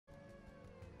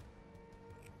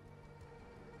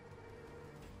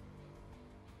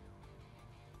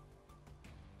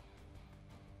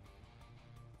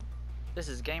This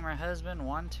is Gamer Husband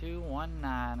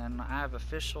 1219, and I've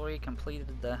officially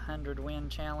completed the 100 win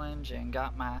challenge and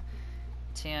got my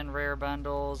 10 rare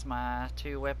bundles, my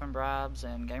 2 weapon bribes,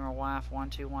 and Gamer Wife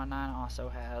 1219 also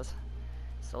has.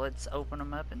 So let's open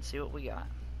them up and see what we got.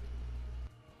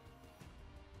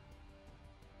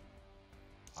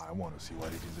 I want to see what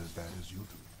it is as bad as you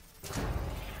do.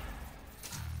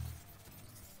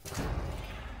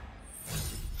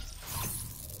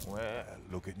 Well,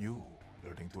 look at you,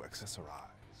 learning to accessorize.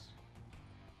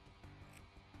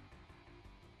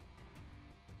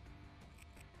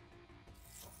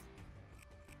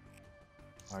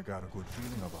 I got a good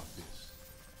feeling about this.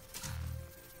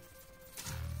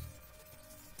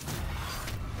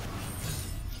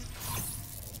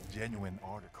 Genuine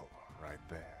article right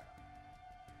there.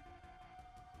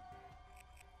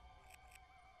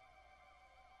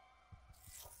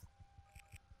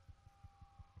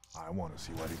 I want to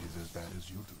see what it is as bad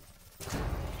as you do.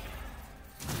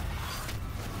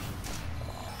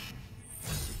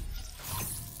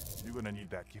 You gonna need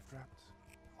that gift wrapped,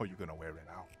 or you gonna wear it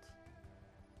out?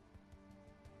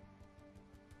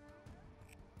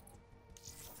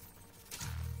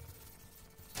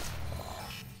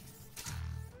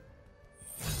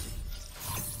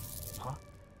 Huh?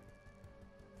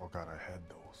 Forgot I had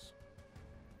those.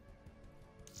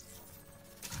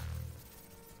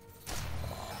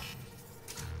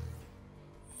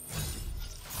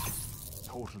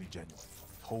 Totally genuine.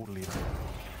 Totally.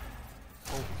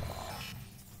 Totally.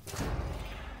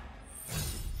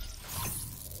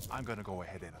 I'm gonna go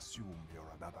ahead and assume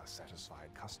you're another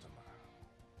satisfied customer.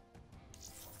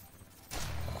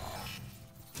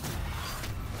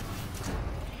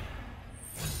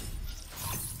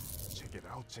 Check it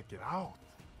out, check it out.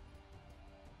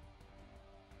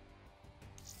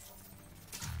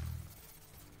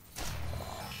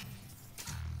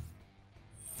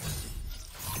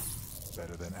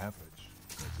 Better than average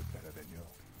makes it better than you.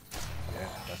 Yeah,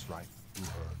 that's right, you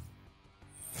heard.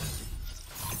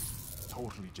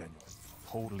 Totally genuine.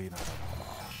 Totally not at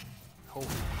all.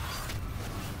 Totally.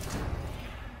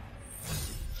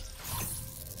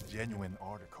 Genuine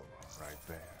article right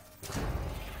there.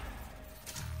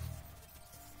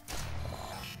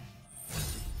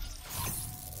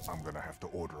 I'm gonna have to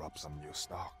order up some new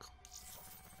stock.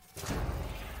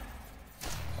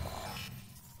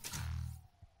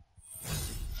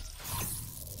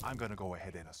 I'm gonna go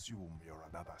ahead and assume you're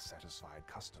another satisfied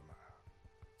customer.